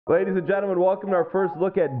Ladies and gentlemen, welcome to our first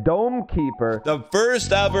look at Dome Keeper. The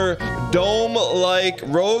first ever dome-like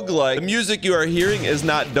roguelike. The music you are hearing is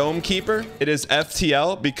not Dome Keeper. It is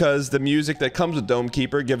FTL because the music that comes with Dome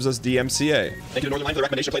Keeper gives us DMCA. Thank you to Northern Line for the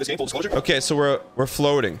recommendation to play this game, full disclosure. Okay, so we're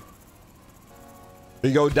floating.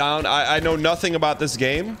 We go down. I know nothing about this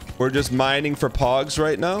game. We're just mining for pogs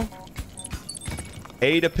right now.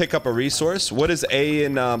 A to pick up a resource. What is A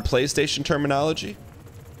in PlayStation terminology?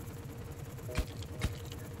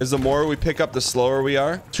 Is the more we pick up, the slower we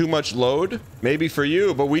are. Too much load? Maybe for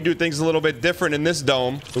you, but we do things a little bit different in this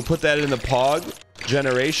dome. We'll put that in the pog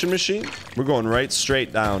generation machine. We're going right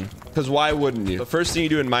straight down. Because why wouldn't you? The first thing you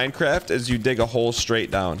do in Minecraft is you dig a hole straight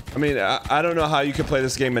down. I mean, I don't know how you can play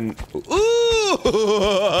this game in... Ooh!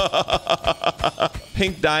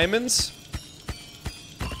 Pink diamonds?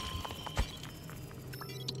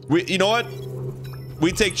 You know what?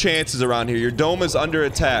 We take chances around here. Your dome is under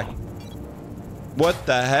attack. What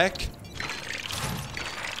the heck?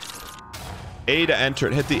 A to enter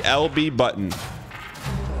it. Hit the LB button.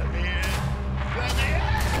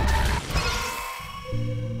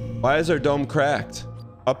 Why is our dome cracked?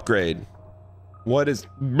 Upgrade. What is...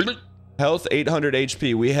 Health 800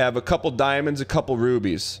 HP. We have a couple diamonds, a couple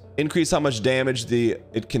rubies. Increase how much damage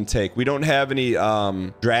it can take. We don't have any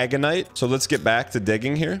dragonite, so let's get back to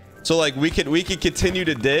digging here. So like we could continue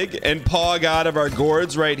to dig and pog out of our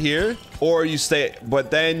gourds right here, or you stay,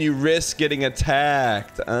 but then you risk getting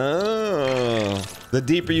attacked. Oh, the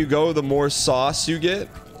deeper you go, the more sauce you get.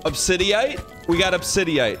 Obsidiite? We got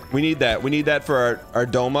obsidiite. We need that. We need that for our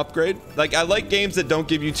dome upgrade. Like, I like games that don't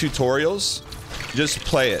give you tutorials. Just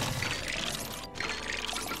play it.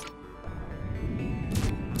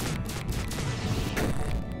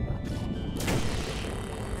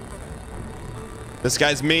 This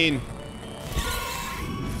guy's mean.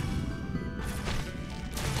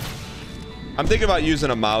 I'm thinking about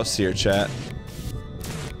using a mouse here, chat.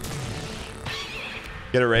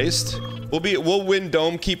 Get erased. We'll win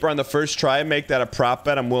Dome Keeper on the first try and make that a prop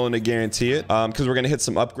bet. I'm willing to guarantee it. Because we're gonna hit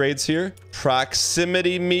some upgrades here.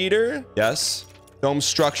 Proximity meter. Yes. Dome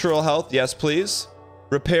structural health. Yes, please.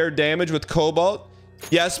 Repair damage with cobalt.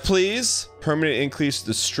 Yes, please. Permanent increase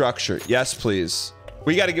the structure. Yes, please.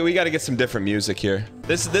 We gotta get some different music here.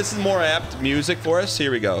 This is more apt music for us. Here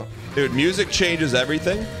we go. Dude, music changes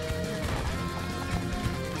everything.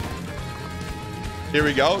 Here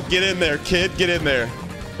we go. Get in there, kid. Get in there.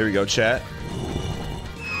 Here we go, chat.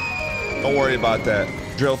 Don't worry about that.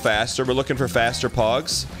 Drill faster. We're looking for faster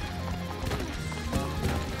pogs.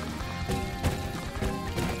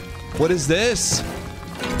 What is this?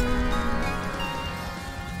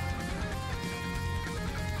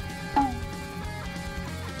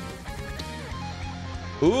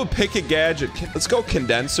 Ooh, pick a gadget. Let's go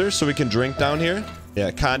condenser so we can drink down here.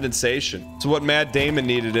 Yeah, condensation. It's what Matt Damon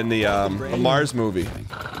needed in the Mars movie.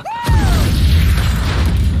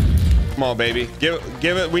 Come on, baby. Give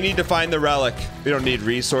it. We need to find the relic. We don't need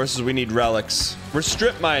resources. We need relics. We're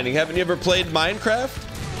strip mining. Haven't you ever played Minecraft?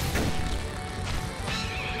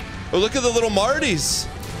 Oh, look at the little Martys.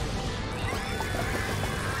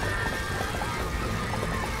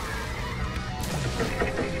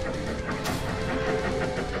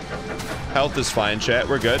 Health is fine, chat.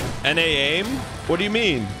 We're good. NA aim? What do you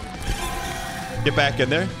mean? Get back in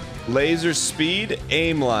there. Laser speed,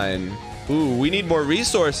 aim line. Ooh, we need more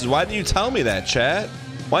resources. Why didn't you tell me that, chat?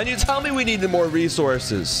 Why didn't you tell me we needed more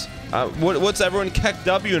resources? What's everyone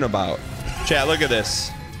KEKWing about? Chat, look at this.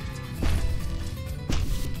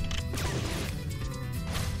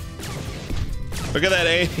 Look at that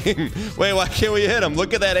aim. Wait, why can't we hit him?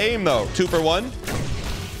 Look at that aim, though. 2 for 1.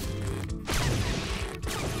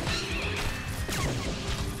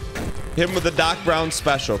 Hit him with the Doc Brown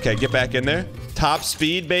special. Okay, get back in there. Top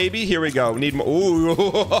speed, baby. Here we go. We need more. Ooh.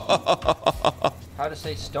 How to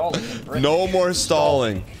say stalling in British. No more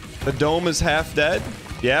stalling. The dome is half dead.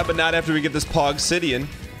 Yeah, but not after we get this Pog City in.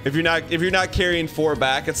 If you're not carrying 4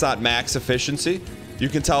 back, it's not max efficiency. You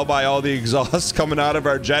can tell by all the exhaust coming out of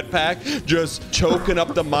our jetpack, just choking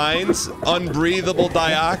up the mines. Unbreathable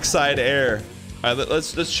dioxide air. All right,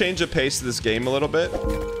 let's change the pace of this game a little bit.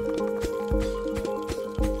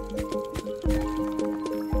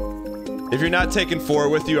 If you're not taking 4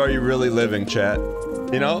 with you, are you really living, chat?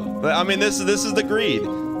 You know? I mean, this is the greed.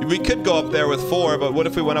 We could go up there with 4, but what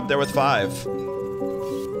if we went up there with 5?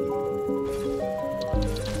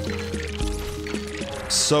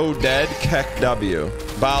 So dead,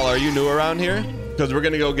 KEKW. Bal, are you new around here? Because we're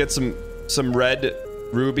gonna go get some red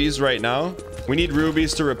rubies right now. We need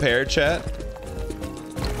rubies to repair, chat.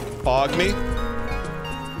 Pog me.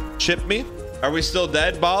 Chip me. Are we still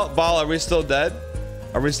dead, Bal? Bal, are we still dead?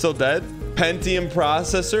 Are we still dead? Pentium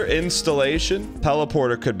processor installation.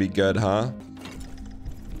 Teleporter could be good, huh?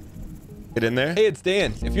 Get in there. Hey, it's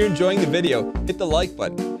Dan. If you're enjoying the video, hit the like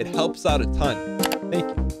button. It helps out a ton. Thank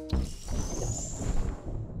you.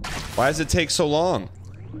 Why does it take so long?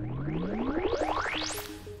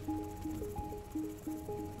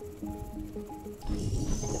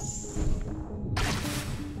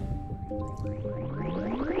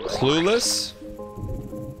 Clueless?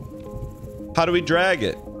 How do we drag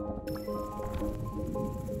it?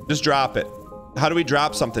 Just drop it. How do we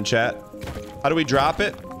drop something, chat? How do we drop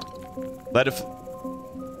it? Let it...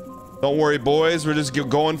 Don't worry, boys. We're just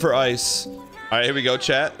going for ice. All right, here we go,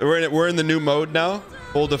 chat. We're in the new mode now.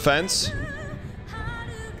 Full defense.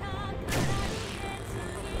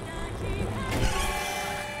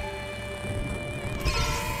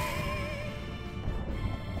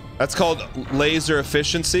 That's called laser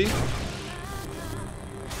efficiency.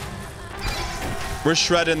 We're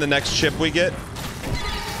shredding the next chip we get.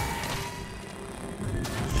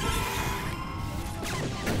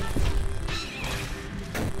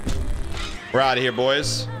 We're out of here,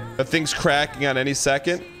 boys. That thing's cracking on any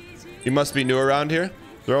second. You must be new around here.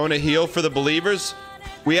 Throwing a heal for the believers.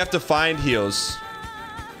 We have to find heals.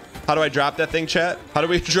 How do I drop that thing, chat? How do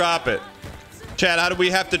we drop it? Chat, how do we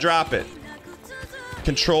have to drop it?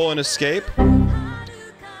 Control and escape.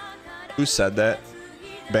 Who said that?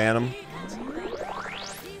 Ban him.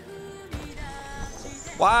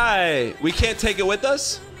 Why? We can't take it with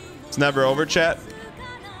us? It's never over, chat.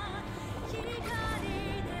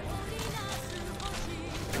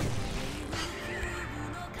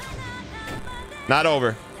 Not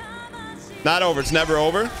over. Not over. It's never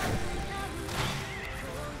over.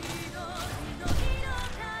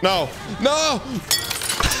 No. No!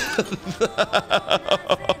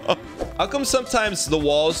 How come sometimes the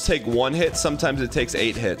walls take 1 hit, sometimes it takes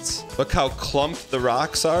 8 hits? Look how clumped the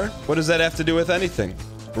rocks are. What does that have to do with anything?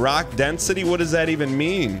 Rock density? What does that even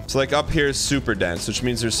mean? So like up here is super dense, which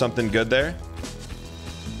means there's something good there.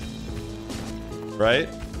 Right?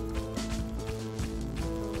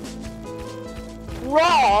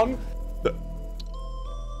 Wrong!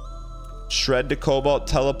 Shred to cobalt,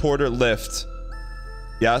 teleporter, lift.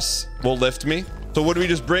 Yes, will lift me. So what do we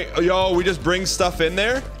just bring? Yo, we just bring stuff in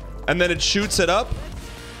there and then it shoots it up.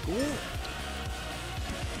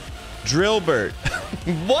 Drillbert.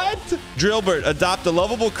 What? Drillbert, adopt a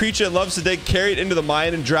lovable creature that loves to dig, carry it into the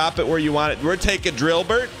mine and drop it where you want it. We're taking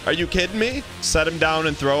Drillbert. Are you kidding me? Set him down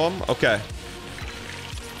and throw him. Okay.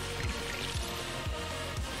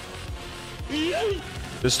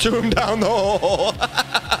 Just threw him down the hole.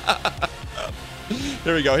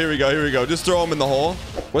 Here we go, here we go, here we go. Just throw him in the hole.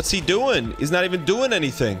 What's he doing? He's not even doing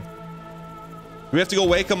anything. Do we have to go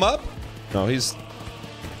wake him up? No, he's...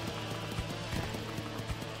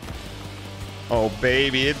 Oh,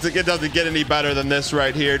 baby. It doesn't get any better than this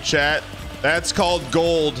right here, chat. That's called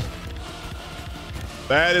gold.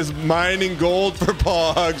 That is mining gold for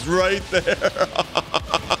Pogs right there.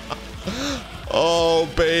 Oh,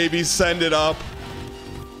 baby. Send it up.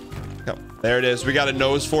 There it is. We got a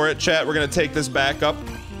nose for it, chat. We're going to take this back up.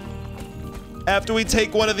 After we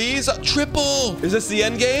take one of these, triple. Is this the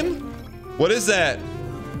end game? What is that?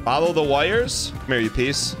 Follow the wires. Come here, you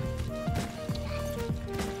piece.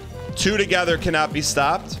 2 together cannot be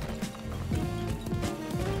stopped.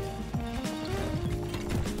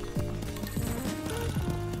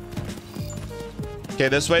 Okay,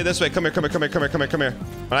 this way, this way. Come here, come here, come here, come here, come here, come here.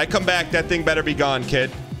 When I come back, that thing better be gone, kid.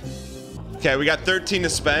 Okay, we got 13 to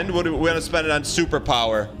spend. What do we want to spend it on?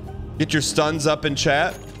 Superpower. Get your stuns up in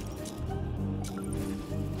chat.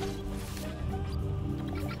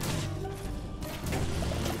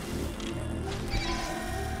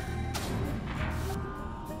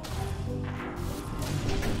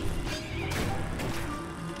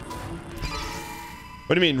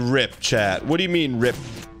 What do you mean rip, chat? What do you mean rip?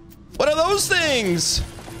 What are those things?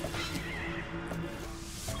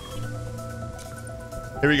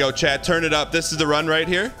 Here we go, chat. Turn it up. This is the run right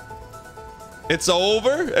here. It's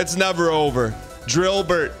over. It's never over.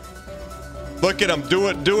 Drillbert. Look at him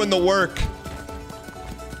doing the work.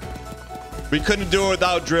 We couldn't do it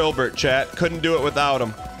without Drillbert, chat. Couldn't do it without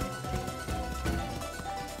him.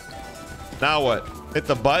 Now what? Hit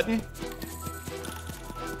the button?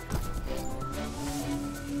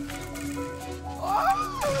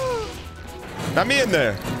 Got me in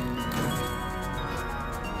there.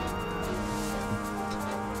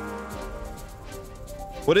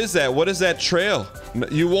 What is that? What is that trail?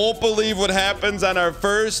 You won't believe what happens on our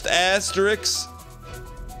first Asterix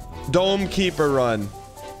Dome Keeper run.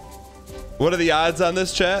 What are the odds on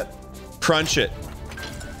this, chat? Crunch it.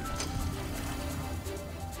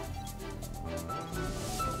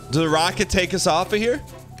 Does the rocket take us off of here?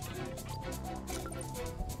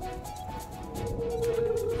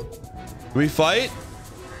 Do we fight?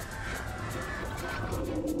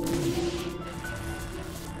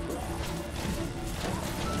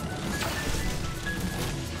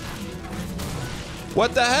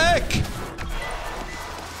 What the heck?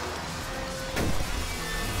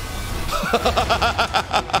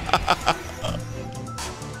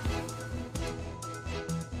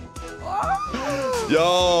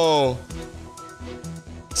 Yo.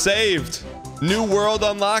 Saved. New world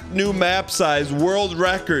unlocked, new map size, world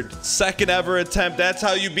record, second ever attempt. That's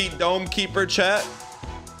how you beat Dome Keeper, chat.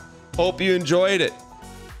 Hope you enjoyed it.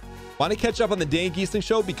 Want to catch up on the Dan Gheesling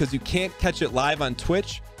Show because you can't catch it live on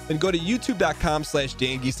Twitch? Then go to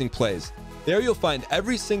youtube.com/Dan Gheesling Plays. There you'll find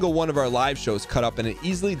every single one of our live shows cut up in an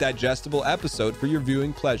easily digestible episode for your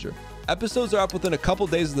viewing pleasure. Episodes are up within a couple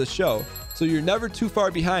days of the show, so you're never too far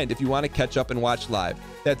behind if you want to catch up and watch live.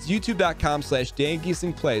 That's youtube.com/Dan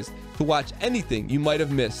Gheesling Plays to watch anything you might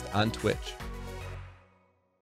have missed on Twitch.